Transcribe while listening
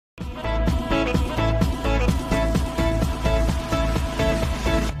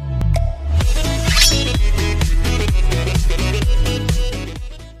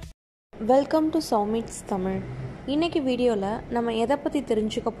Welcome to Sowmit'S Tamil. இன்றைக்கி வீடியோவில் நம்ம எதை பற்றி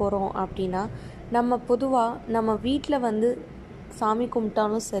தெரிஞ்சுக்க போகிறோம் அப்படின்னா, நம்ம பொதுவாக நம்ம வீட்டில் சாமி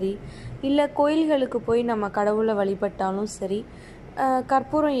கும்பிட்டாலும் சரி, இல்லை கோயில்களுக்கு போய் நம்ம கடவுளை வழிபட்டாலும் சரி,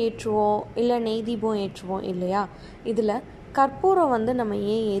 கற்பூரம் ஏற்றுவோம், இல்லை நெய் தீபம் ஏற்றுவோம் இல்லையா? இதில் கற்பூரம் நம்ம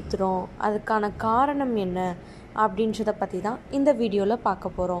ஏன் ஏற்றுறோம், அதுக்கான காரணம் என்ன அப்படின்றத பற்றி தான் இந்த வீடியோவில்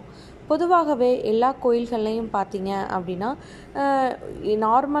பார்க்க போகிறோம். பொதுவாகவே எல்லா கோயில்கள்லையும் பார்த்தீங்க அப்படின்னா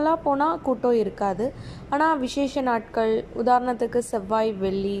நார்மலாக போனால் கூட்டம் இருக்காது. ஆனால் விசேஷ நாட்கள், உதாரணத்துக்கு செவ்வாய்,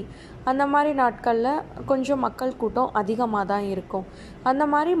 வெள்ளி, அந்த மாதிரி நாட்களில் கொஞ்சம் மக்கள் கூட்டம் அதிகமாக தான் இருக்கும். அந்த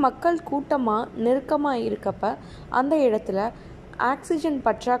மாதிரி மக்கள் கூட்டமாக நெருக்கமாக இருக்கப்ப அந்த இடத்துல ஆக்சிஜன்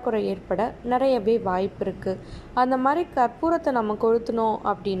பற்றாக்குறை ஏற்பட நிறையவே வாய்ப்பு இருக்குது. அந்த மாதிரி கற்பூரத்தை நம்ம கொளுத்தினோம்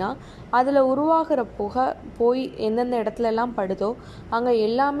அப்படின்னா அதில் உருவாகிற புகை போய் எந்தெந்த இடத்துலலாம் படுதோ அங்கே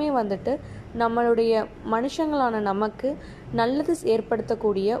எல்லாமே நம்மளுடைய மனுஷங்களான நமக்கு நல்லது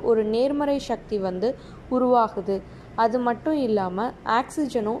ஏற்படுத்தக்கூடிய ஒரு நேர்மறை சக்தி உருவாகுது. அது மட்டும் இல்லாமல்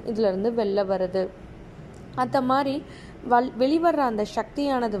ஆக்சிஜனும் இதிலிருந்து வெளில வருது. அந்த மாதிரி வெளிவர்ற அந்த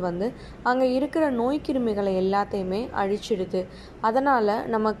சக்தியானது அங்கே இருக்கிற நோய் கிருமிகளை எல்லாத்தையுமே அழிச்சிடுது. அதனால்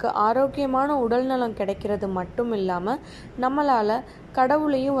நமக்கு ஆரோக்கியமான உடல் நலம் கிடைக்கிறது மட்டும் இல்லாமல் நம்மளால்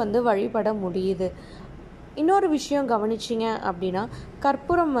கடவுளையும் வழிபட முடியுது. இன்னொரு விஷயம் கவனிச்சிங்க அப்படின்னா,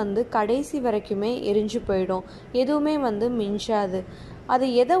 கற்பூரம் கடைசி வரைக்குமே எரிஞ்சு போயிடும், எதுவுமே மிஞ்சாது. அது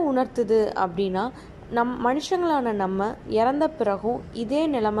எதை உணர்த்துது அப்படின்னா, மனுஷங்களான நம்ம இறந்த பிறகும் இதே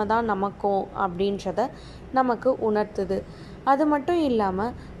நிலைமை தான் நமக்கும் அப்படின்றத நமக்கு உணர்த்துது. அது மட்டும்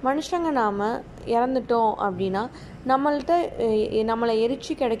இல்லாமல் மனுஷங்க நாம் இறந்துட்டோம் அப்படின்னா நம்மளை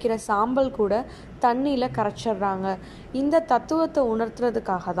எரிச்சு கிடைக்கிற சாம்பல் கூட தண்ணியில் கரைச்சிட்றாங்க. இந்த தத்துவத்தை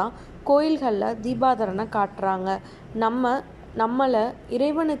உணர்த்துறதுக்காக தான் கோயில்களில் தீபாதரனை காட்டுறாங்க. நம்மளை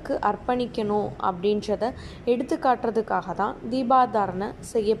இறைவனுக்கு அர்ப்பணிக்கணும் அப்படின்றத எடுத்து காட்டுறதுக்காக தான் தீபாதாரணை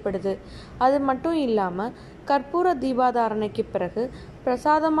செய்யப்படுது. அது மட்டும் இல்லாமல் கற்பூர தீபாதாரணைக்கு பிறகு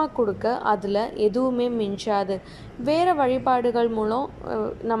பிரசாதமாக கொடுக்க அதில் எதுவுமே மிஞ்சாது. வேறு வழிபாடுகள் மூலம்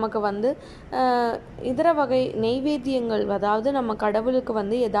நமக்கு இதர வகை நெய்வேத்தியங்கள், அதாவது நம்ம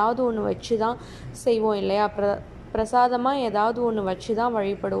கடவுளுக்கு ஏதாவது ஒன்று வச்சு தான் செய்வோம் இல்லையா? பிரசாதமாக ஏதாவது ஒன்று வச்சு தான்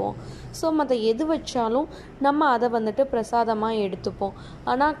வழிபடுவோம். ஸோ மற்ற எது வச்சாலும் நம்ம அதை பிரசாதமாக எடுத்துப்போம்.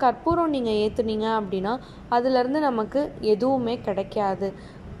 ஆனால் கற்பூரம் நீங்கள் ஏற்றுனீங்க அப்படின்னா அதுலேருந்து நமக்கு எதுவுமே கிடைக்காது.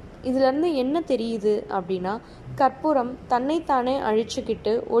 இதிலேருந்து என்ன தெரியுது அப்படின்னா, கற்பூரம் தன்னைத்தானே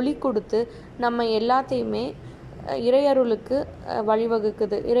அழிச்சுக்கிட்டு ஒளி கொடுத்து நம்ம எல்லாத்தையுமே இறையருளுக்கு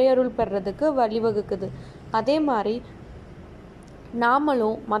வழிவகுக்குது, இறையருள் பெறதுக்கு வழிவகுக்குது. அதே மாதிரி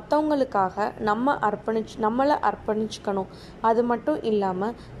நாமளும் மற்றவங்களுக்காக நம்மளை அர்ப்பணிச்சுக்கணும். அது மட்டும்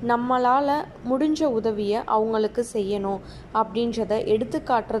இல்லாமல் நம்மளால் முடிஞ்ச உதவியை அவங்களுக்கு செய்யணும் அப்படின்றத எடுத்து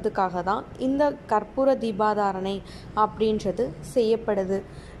காட்டுறதுக்காக தான் இந்த கற்பூர தீபாதாரணை அப்படின்றது செய்யப்படுது.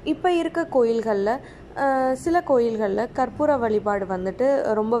 இப்போ இருக்க கோயில்களில் சில கோயில்களில் கற்பூர வழிபாடு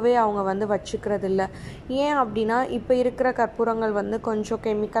ரொம்பவே அவங்க வச்சுக்கிறது இல்லை. ஏன் அப்படின்னா, இப்போ இருக்கிற கற்பூரங்கள் கொஞ்சம்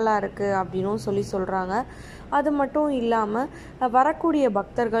கெமிக்கலாக இருக்குது அப்படின்னும் சொல்கிறாங்க. அது மட்டும் இல்லாமல் வரக்கூடிய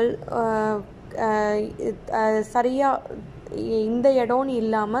பக்தர்கள் சரியாக இந்த இடம்னு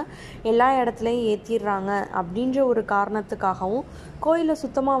இல்லாமல் எல்லா இடத்துலையும் ஏற்றிடுறாங்க அப்படின்ற ஒரு காரணத்துக்காகவும், கோயிலை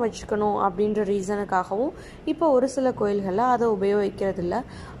சுத்தமாக வச்சுக்கணும் அப்படின்ற ரீசனுக்காகவும் இப்போ ஒரு சில கோயில்களில் அதை உபயோகிக்கிறது இல்லை.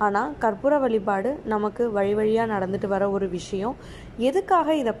 ஆனால் கற்பூர வழிபாடு நமக்கு வழி வழியாக நடந்துட்டு வர ஒரு விஷயம்.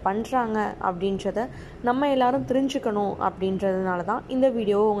 எதுக்காக இதை பண்ணுறாங்க அப்படின்றத நம்ம எல்லாரும் தெரிஞ்சுக்கணும் அப்படின்றதுனால தான் இந்த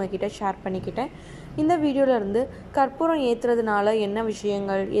வீடியோவை உங்ககிட்ட ஷேர் பண்ணிக்கிட்டேன். இந்த வீடியோவிலேருந்து கற்பூரம் ஏற்றுறதுனால என்ன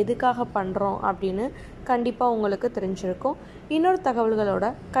விஷயங்கள், எதுக்காக பண்ணுறோம் அப்படின்னு கண்டிப்பாக உங்களுக்கு தெரிஞ்சிருக்கும். இன்னொரு தகவல்களோட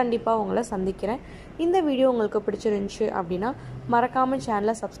கண்டிப்பாக உங்களை சந்திக்கிறேன். இந்த வீடியோ உங்களுக்கு பிடிச்சிருந்துச்சு அப்படின்னா மறக்காமல்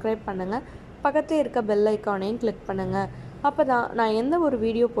சேனலை சப்ஸ்கிரைப் பண்ணுங்கள். பக்கத்தில் இருக்க பெல் ஐக்கானையும் கிளிக் பண்ணுங்கள். அப்போ தான் நான் எந்த ஒரு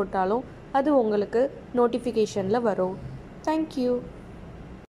வீடியோ போட்டாலும் அது உங்களுக்கு நோட்டிஃபிகேஷனில் வரும். தேங்க்யூ.